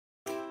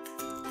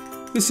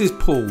This is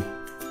Paul.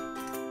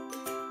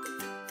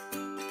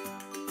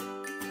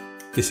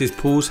 This is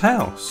Paul's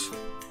house.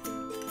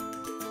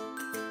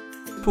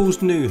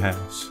 Paul's new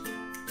house.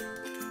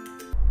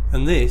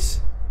 And this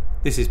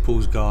is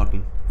Paul's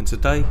garden. And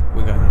today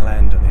we're going to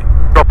land on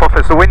it. Drop off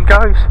as the wind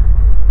goes.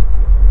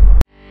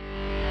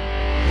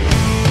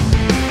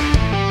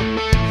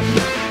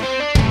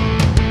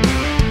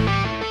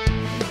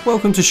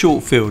 Welcome to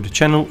Shortfield, a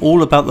channel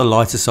all about the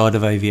lighter side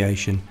of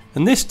aviation.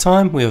 And this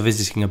time we are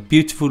visiting a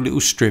beautiful little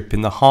strip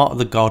in the heart of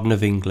the Garden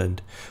of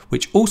England,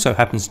 which also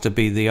happens to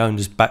be the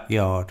owner's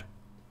backyard.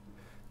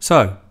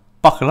 So,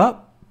 buckle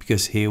up,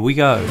 because here we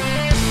go.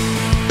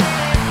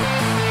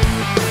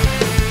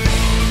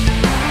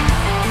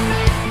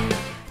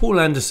 Paul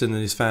Anderson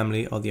and his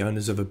family are the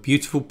owners of a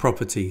beautiful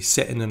property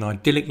set in an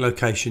idyllic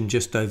location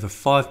just over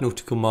 5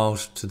 nautical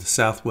miles to the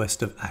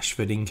southwest of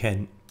Ashford in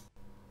Kent.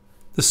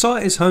 The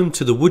site is home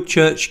to the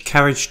Woodchurch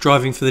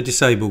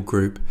Driving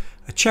Group,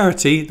 a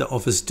charity that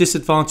offers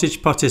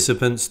disadvantaged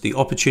participants the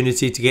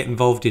opportunity to get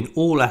involved in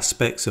all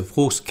aspects of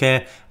horse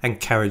care and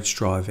carriage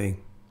driving.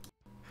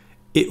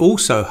 It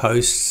also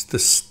hosts the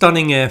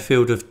stunning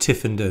airfield of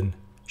Tiffenden,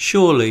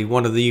 surely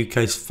one of the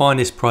UK's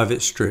finest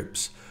private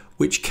strips,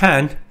 which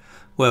can,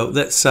 well,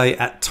 let's say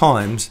at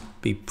times,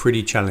 be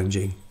pretty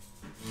challenging.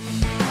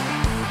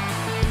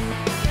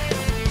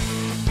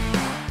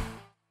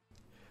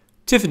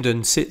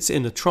 Tiffenden sits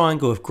in a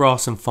triangle of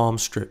grass and farm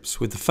strips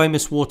with the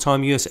famous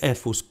wartime US Air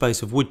Force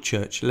base of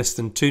Woodchurch less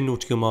than 2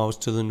 nautical miles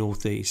to the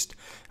northeast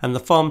and the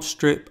farm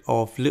strip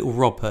of Little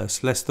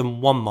Robhurst less than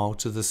 1 mile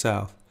to the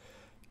south.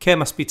 Care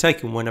must be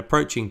taken when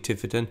approaching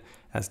Tiffenden,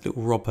 as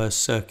Little Robhurst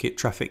circuit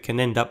traffic can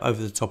end up over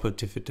the top of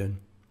Tiffenden.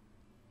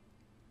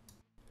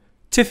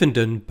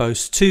 Tiffenden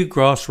boasts 2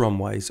 grass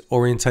runways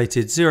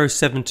orientated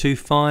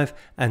 0725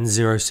 and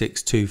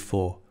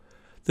 0624.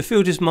 The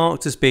field is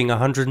marked as being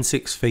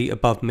 106 feet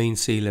above mean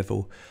sea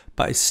level,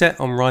 but is set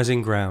on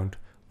rising ground,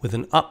 with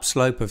an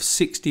upslope of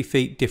 60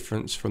 feet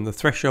difference from the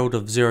threshold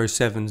of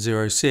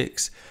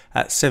 0706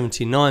 at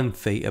 79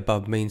 feet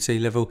above mean sea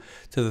level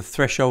to the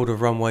threshold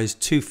of runways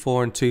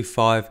 24 and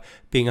 25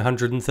 being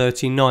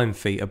 139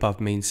 feet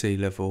above mean sea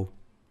level.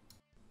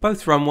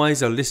 Both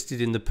runways are listed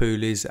in the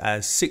poolies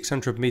as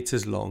 600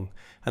 metres long,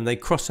 and they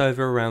cross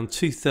over around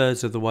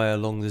 2/3 of the way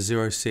along the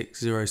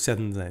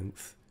 0607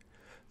 length.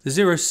 The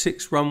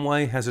 06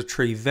 runway has a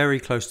tree very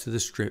close to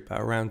the strip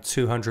at around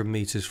 200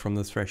 metres from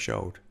the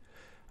threshold,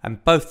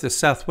 and both the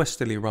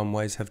southwesterly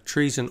runways have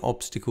trees and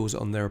obstacles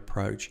on their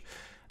approach,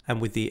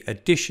 and with the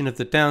addition of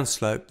the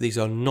downslope these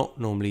are not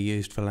normally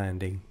used for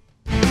landing.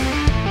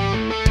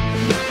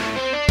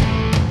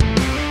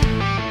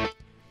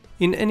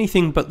 In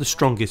anything but the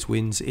strongest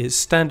winds, it is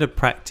standard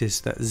practice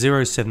that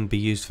 07 be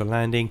used for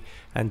landing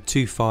and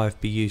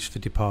 25 be used for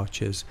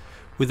departures,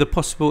 with the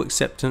possible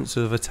acceptance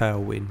of a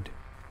tailwind.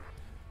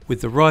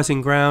 With the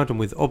rising ground and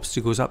with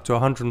obstacles up to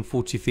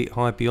 140 feet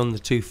high beyond the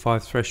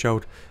 25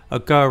 threshold, a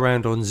go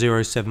around on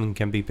 07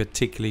 can be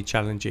particularly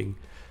challenging,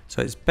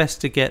 so it's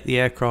best to get the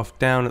aircraft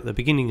down at the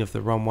beginning of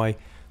the runway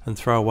and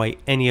throw away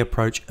any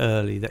approach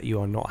early that you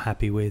are not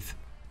happy with.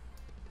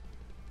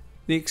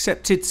 The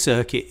accepted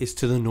circuit is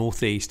to the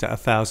northeast at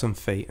 1000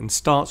 feet and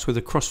starts with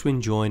a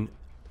crosswind join,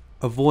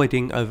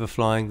 avoiding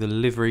overflying the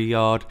livery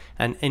yard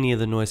and any of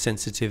the noise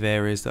sensitive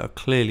areas that are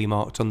clearly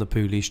marked on the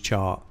Pooley's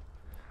chart.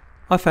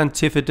 I found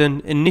Tiffenden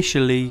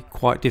initially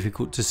quite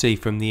difficult to see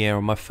from the air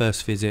on my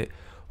first visit,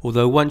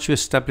 although once you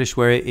establish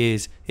where it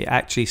is, it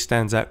actually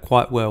stands out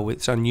quite well with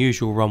its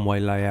unusual runway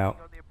layout.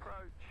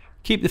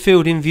 Keep the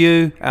field in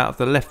view out of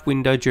the left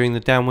window during the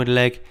downward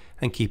leg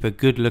and keep a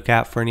good look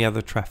out for any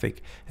other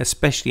traffic,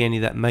 especially any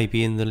that may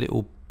be in the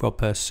Little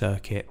Robhurst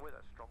circuit.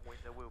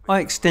 I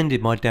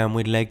extended my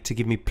downwind leg to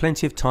give me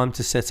plenty of time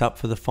to set up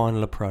for the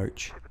final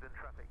approach.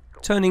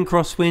 Turning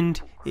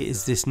crosswind, it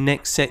is this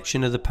next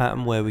section of the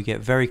pattern where we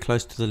get very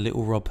close to the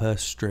Little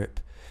Robhurst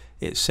strip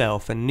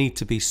itself and need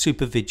to be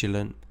super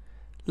vigilant.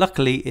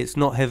 Luckily it's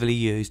not heavily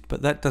used,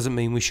 but that doesn't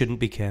mean we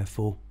shouldn't be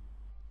careful.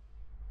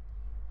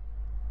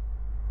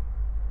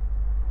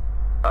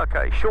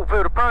 Okay, short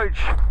field approach,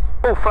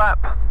 full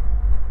flap.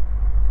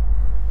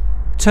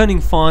 Turning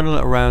final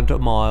at around a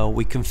mile,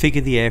 we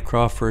configure the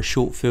aircraft for a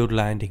short field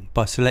landing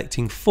by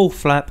selecting full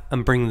flap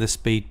and bringing the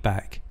speed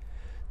back.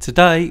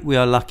 Today we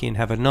are lucky and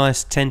have a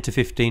nice 10 to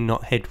 15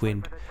 knot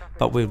headwind,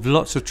 but with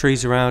lots of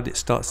trees around it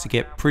starts to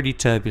get pretty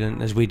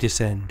turbulent as we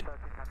descend.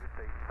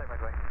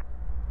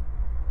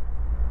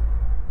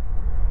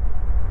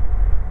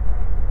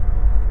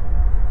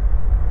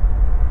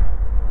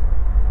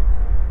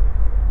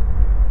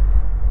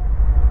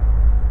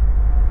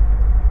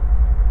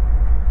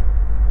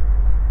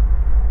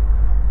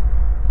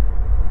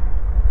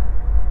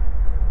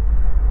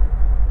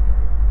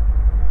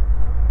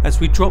 As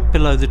we drop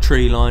below the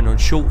tree line on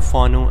short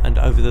final and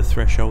over the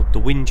threshold, the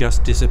wind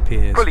just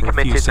disappears for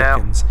a few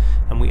seconds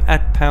and we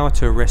add power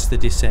to arrest the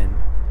descent.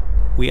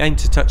 We aim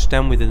to touch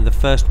down within the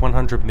first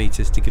 100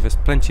 metres to give us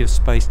plenty of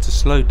space to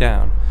slow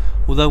down,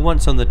 although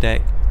once on the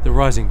deck the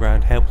rising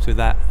ground helps with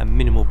that and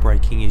minimal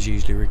braking is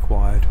usually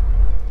required.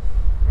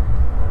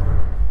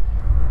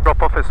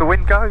 the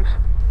wind goes.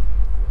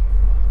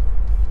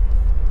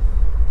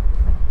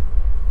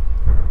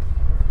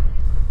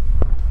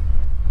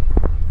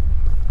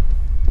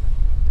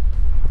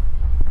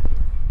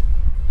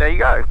 There you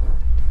go.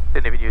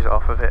 Didn't even use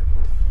half of it.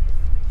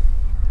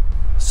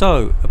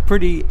 So, a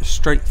pretty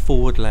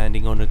straightforward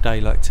landing on a day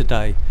like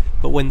today,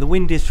 but when the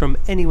wind is from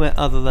anywhere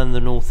other than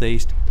the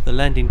northeast, the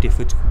landing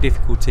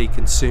difficulty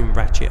can soon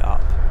ratchet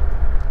up.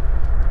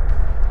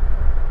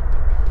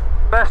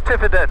 That's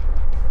Tiffenden.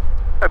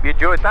 Hope you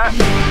enjoyed that.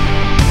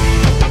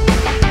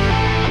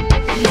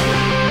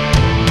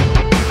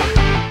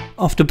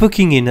 After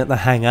booking in at the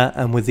hangar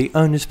and with the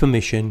owner's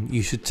permission,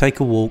 you should take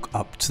a walk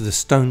up to the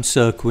stone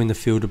circle in the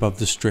field above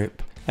the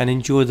strip and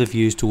enjoy the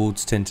views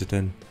towards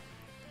Tiffenden.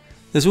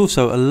 There's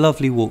also a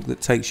lovely walk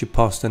that takes you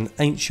past an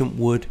ancient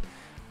wood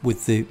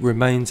with the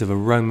remains of a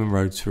Roman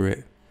road through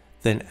it,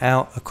 then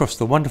out across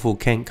the wonderful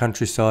Kent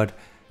countryside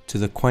to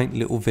the quaint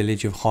little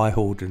village of High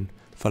Horden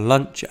for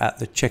lunch at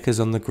the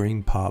Checkers on the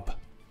Green pub.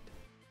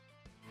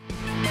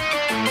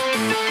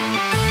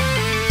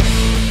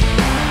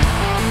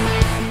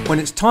 When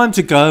it's time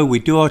to go, we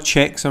do our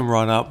checks and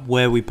run up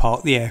where we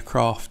park the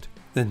aircraft,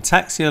 then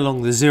taxi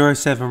along the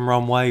 07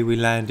 runway we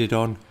landed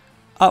on,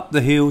 up the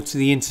hill to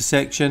the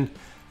intersection,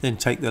 then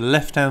take the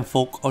left hand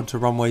fork onto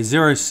runway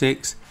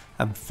 06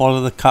 and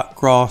follow the cut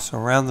grass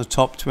around the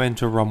top to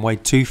enter runway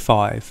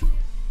 25.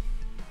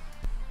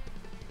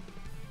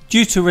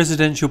 Due to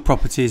residential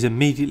properties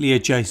immediately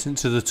adjacent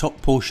to the top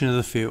portion of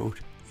the field,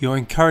 you're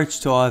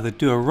encouraged to either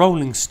do a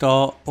rolling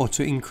start or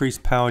to increase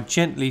power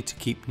gently to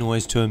keep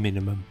noise to a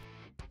minimum.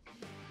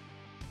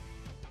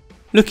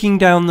 Looking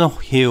down the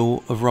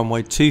hill of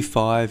runway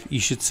 25, you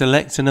should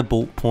select an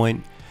abort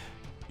point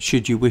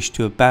should you wish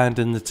to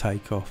abandon the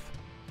takeoff.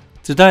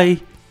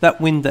 Today, that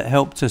wind that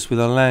helped us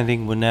with our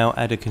landing will now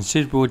add a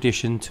considerable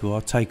addition to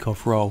our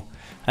takeoff roll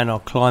and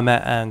our climb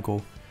out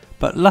angle,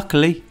 but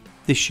luckily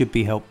this should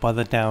be helped by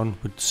the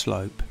downward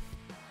slope.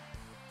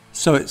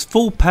 So it's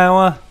full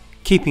power,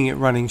 keeping it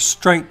running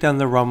straight down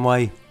the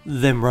runway,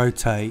 then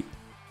rotate.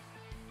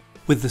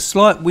 With the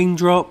slight wing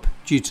drop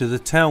due to the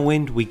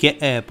tailwind, we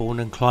get airborne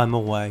and climb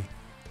away,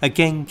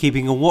 again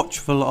keeping a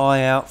watchful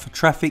eye out for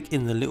traffic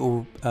in the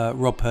little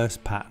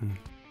Robhurst pattern.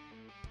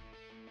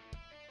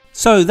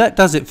 So that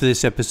does it for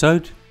this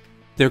episode.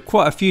 There are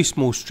quite a few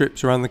small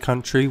strips around the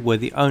country where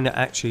the owner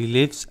actually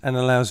lives and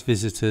allows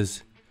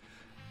visitors.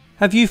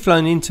 Have you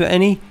flown into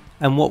any,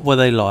 and what were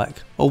they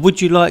like? Or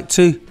would you like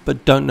to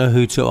but don't know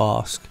who to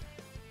ask?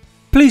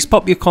 Please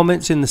pop your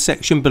comments in the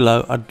section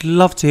below. I'd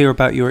love to hear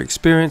about your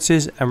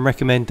experiences and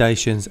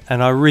recommendations,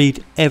 and I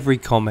read every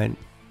comment.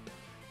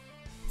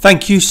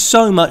 Thank you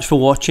so much for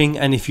watching,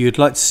 and if you'd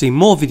like to see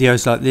more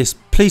videos like this,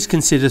 please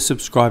consider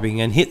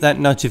subscribing and hit that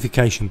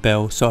notification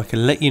bell so I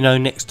can let you know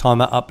next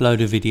time I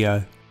upload a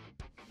video.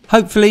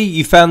 Hopefully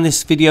you found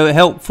this video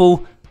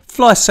helpful.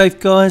 Fly safe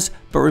guys,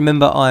 but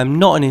remember I am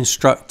not an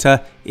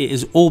instructor, it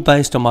is all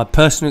based on my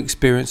personal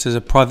experience as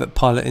a private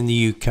pilot in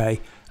the UK.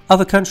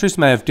 Other countries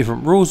may have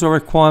different rules or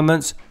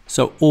requirements,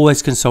 so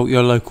always consult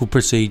your local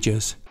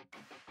procedures.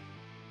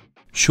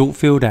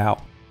 Shortfield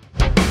out.